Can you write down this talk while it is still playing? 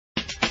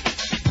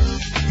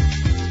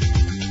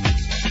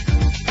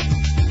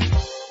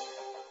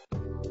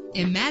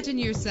Imagine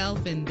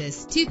yourself in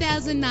this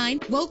 2009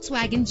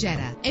 Volkswagen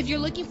Jetta. If you're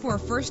looking for a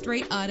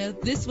first-rate auto,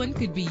 this one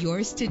could be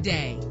yours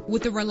today.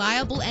 With a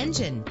reliable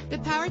engine, the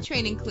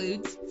powertrain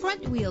includes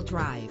front-wheel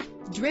drive,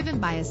 driven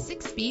by a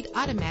 6-speed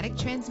automatic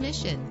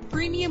transmission.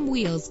 Premium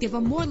wheels give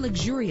a more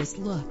luxurious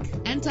look.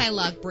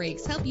 Anti-lock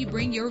brakes help you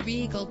bring your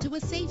vehicle to a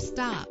safe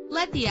stop.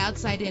 Let the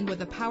outside in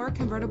with a power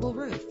convertible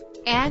roof.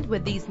 And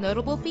with these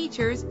notable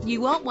features,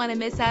 you won't want to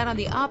miss out on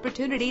the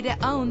opportunity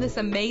to own this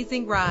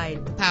amazing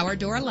ride. Power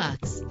door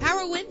locks,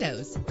 power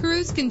windows,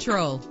 cruise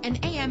control, an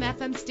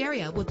AM/FM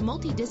stereo with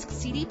multi-disc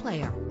CD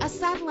player, a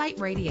satellite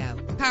radio,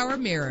 power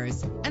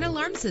mirrors, an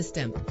alarm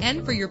system.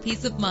 And for your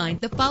peace of mind,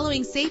 the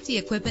following safety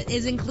equipment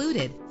is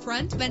included: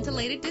 front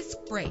ventilated disc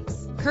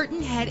brakes,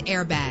 curtain head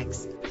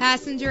airbags,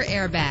 passenger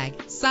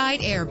airbag, side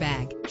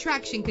airbag,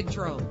 traction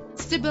control,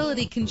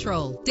 stability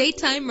control,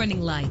 daytime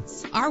running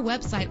lights. Our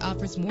website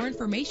offers more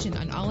information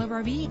on all of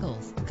our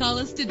vehicles. Call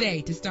us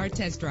today to start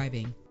test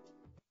driving.